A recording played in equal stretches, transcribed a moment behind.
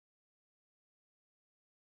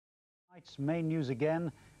Tonight's main news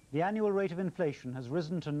again. The annual rate of inflation has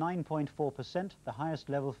risen to 9.4%, the highest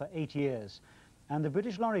level for 8 years. And the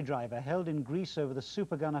British lorry driver held in Greece over the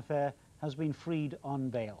Supergun affair has been freed on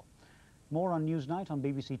bail. More on Newsnight on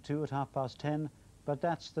BBC2 at 10:30, but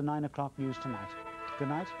that's the 9 o'clock news tonight. Good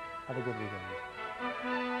night, have a good weekend.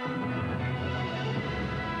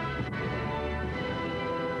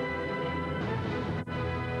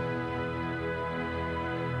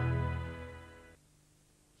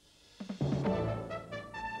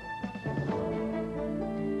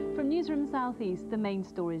 Newsroom South East, the main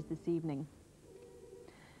stories this evening.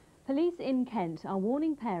 Police in Kent are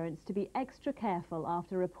warning parents to be extra careful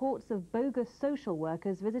after reports of bogus social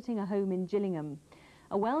workers visiting a home in Gillingham.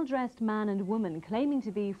 A well-dressed man and woman claiming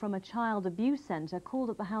to be from a child abuse centre called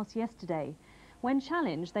at the house yesterday. When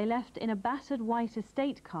challenged, they left in a battered white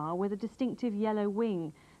estate car with a distinctive yellow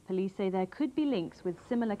wing. Police say there could be links with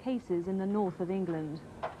similar cases in the north of England.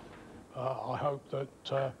 I hope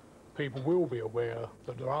that people will be aware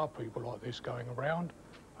that there are people like this going around,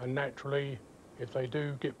 and naturally, if they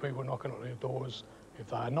do get people knocking on their doors, if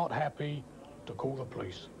they are not happy, to call the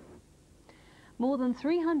police. More than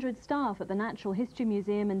 300 staff at the Natural History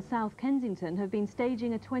Museum in South Kensington have been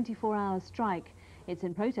staging a 24-hour strike. It's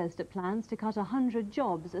in protest at plans to cut 100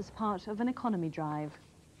 jobs as part of an economy drive.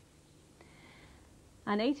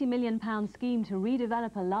 An £80 million scheme to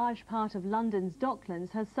redevelop a large part of London's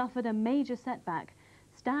Docklands has suffered a major setback.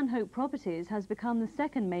 Stanhope Properties has become the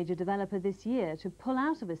second major developer this year to pull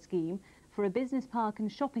out of a scheme for a business park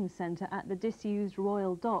and shopping centre at the disused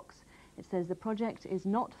Royal Docks. It says the project is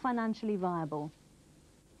not financially viable.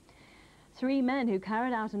 3 men who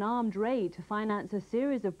carried out an armed raid to finance a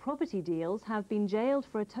series of property deals have been jailed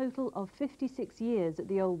for a total of 56 years at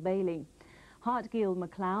the Old Bailey. Hartgill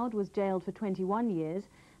MacLeod was jailed for 21 years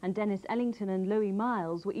and Dennis Ellington and Louis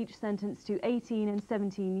Miles were each sentenced to 18 and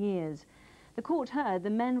 17 years. The court heard the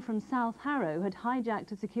men from South Harrow had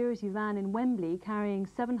hijacked a security van in Wembley carrying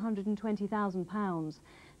 £720,000.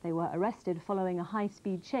 They were arrested following a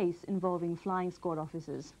high-speed chase involving flying squad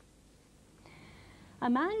officers. A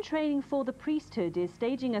man training for the priesthood is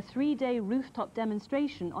staging a 3-day rooftop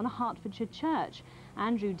demonstration on a Hertfordshire church.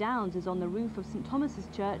 Andrew Downs is on the roof of St Thomas's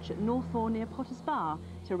Church at Norththorne near Potters Bar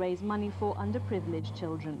to raise money for underprivileged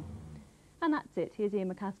children. And that's it. Here's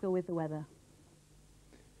Ian McCaskill with the weather.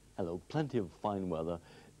 Hello, plenty of fine weather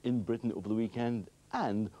in Britain over the weekend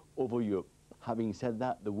and over Europe. Having said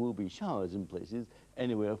that, there will be showers in places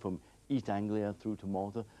anywhere from East Anglia through to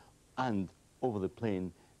Malta and over the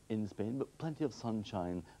plain in Spain, but plenty of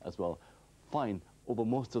sunshine as well. Fine over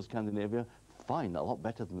most of Scandinavia, fine, a lot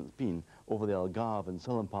better than it's been over the Algarve and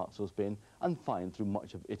southern parts of Spain, and fine through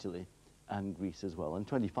much of Italy and Greece as well. And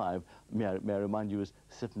 25, may I remind you, is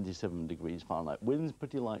 77 degrees Fahrenheit. Wind's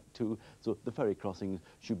pretty light too, so the ferry crossings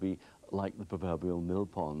should be like the proverbial mill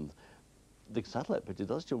pond. The satellite picture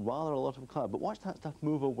does show rather a lot of cloud, but watch that stuff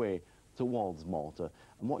move away towards Malta,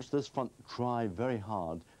 and watch this front try very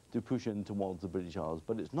hard to push in towards the British Isles,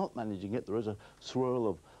 but it's not managing it. There is a swirl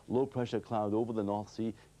of low-pressure cloud over the North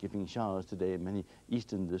Sea, giving showers today in many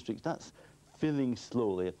eastern districts. That's filling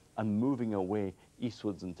slowly and moving away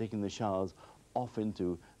eastwards and taking the showers off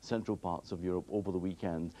into central parts of Europe over the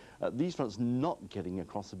weekend. These fronts not getting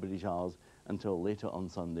across the British Isles until later on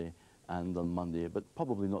Sunday and on Monday, but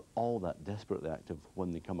probably not all that desperately active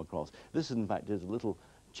when they come across. This, in fact, is a little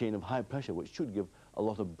chain of high pressure which should give a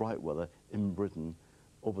lot of bright weather in Britain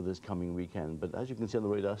over this coming weekend. But as you can see on the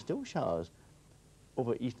radar, still showers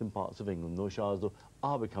over eastern parts of England. Those showers, though,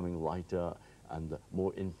 are becoming lighter and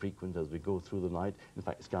more infrequent as we go through the night. In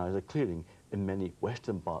fact, skies are clearing in many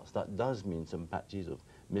western parts. That does mean some patches of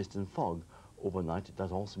mist and fog overnight. It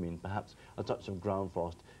does also mean perhaps a touch of ground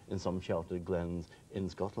frost in some sheltered glens in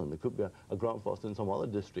Scotland. There could be a ground frost in some other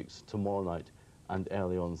districts tomorrow night and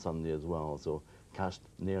early on Sunday as well. So cast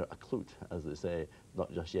near a clout, as they say,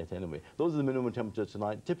 not just yet anyway. Those are the minimum temperatures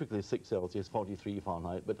tonight, typically 6 Celsius, 43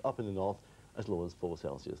 Fahrenheit, but up in the north as low as 4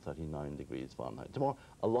 Celsius, 39 degrees Fahrenheit. Tomorrow,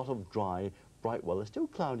 a lot of dry, bright weather, still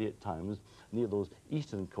cloudy at times near those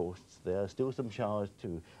eastern coasts there, still some showers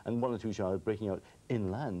too, and 1 or 2 showers breaking out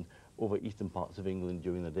inland over eastern parts of England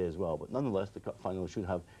during the day as well. But nonetheless, the cup final should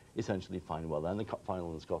have essentially fine weather, and the cup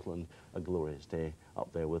final in Scotland, a glorious day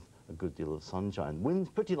up there with a good deal of sunshine. Winds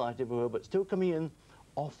pretty light everywhere, but still coming in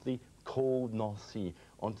off the cold North Sea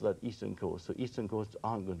onto that eastern coast. So eastern coasts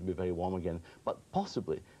aren't going to be very warm again, but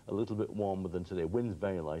possibly a little bit warmer than today. Winds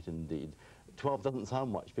very light indeed. 12 doesn't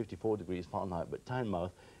sound much, 54 degrees Fahrenheit, but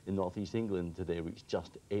Tynemouth in northeast England today reached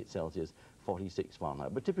just 8 Celsius, 46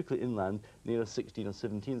 Fahrenheit. But typically inland, near 16 or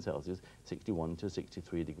 17 Celsius, 61 to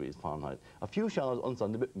 63 degrees Fahrenheit. A few showers on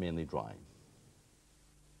Sunday, but mainly dry.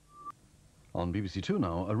 On BBC2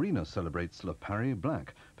 now, Arena celebrates Le Paris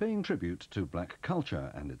Black, paying tribute to black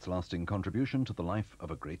culture and its lasting contribution to the life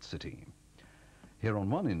of a great city. Here on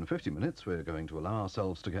One in 50 minutes, we're going to allow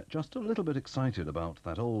ourselves to get just a little bit excited about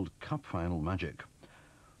that old cup final magic.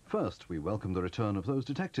 First, we welcome the return of those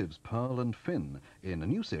detectives, Pearl and Finn, in a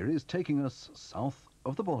new series taking us south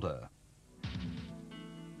of the border.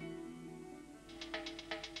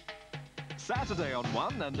 Saturday on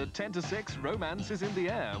One, and at 10 to 6, romance is in the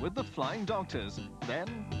air with the Flying Doctors.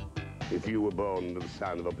 Then... If you were born with the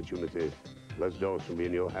sign of opportunity, Les Dawson be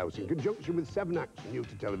in your house in conjunction with 7 acts new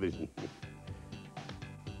to television.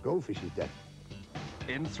 Goldfish is dead.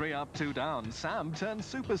 In 3 Up, 2 Down, Sam turns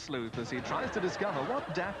super sleuth as he tries to discover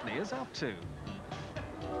what Daphne is up to.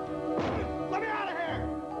 Let me out of here!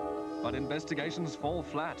 But investigations fall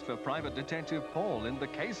flat for Private Detective Paul in The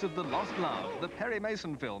Case of the Lost Love, the Perry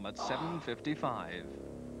Mason film at 7:55.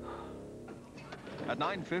 At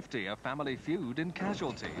 9:50, a family feud in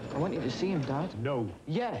Casualty. I want you to see him, Dad. No.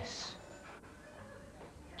 Yes.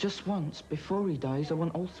 Just once, before he dies, I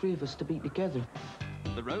want all 3 of us to be together.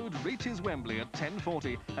 The Road reaches Wembley at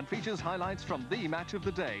 10:40 and features highlights from the match of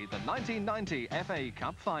the day, the 1990 FA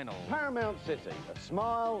Cup final. Paramount City, a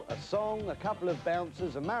smile, a song, a couple of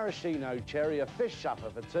bouncers, a maraschino cherry, a fish supper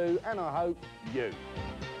for 2, and I hope you.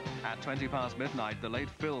 At 20 past midnight, the late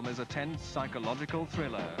film is a tense psychological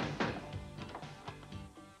thriller.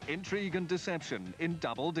 Intrigue and deception in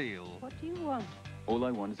Double Deal. What do you want? All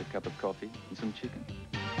I want is a cup of coffee and some chicken.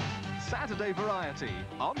 Saturday Variety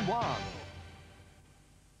on One.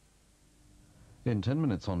 In 10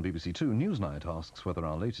 minutes on BBC2, Newsnight asks whether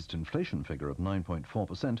our latest inflation figure of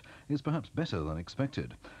 9.4% is perhaps better than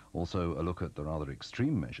expected. Also, a look at the rather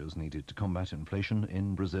extreme measures needed to combat inflation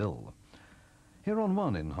in Brazil. Here on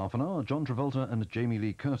One in half an hour, John Travolta and Jamie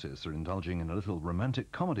Lee Curtis are indulging in a little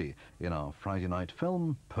romantic comedy in our Friday night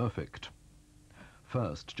film, Perfect.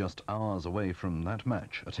 First, just hours away from that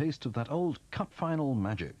match, a taste of that old cup final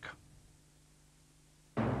magic.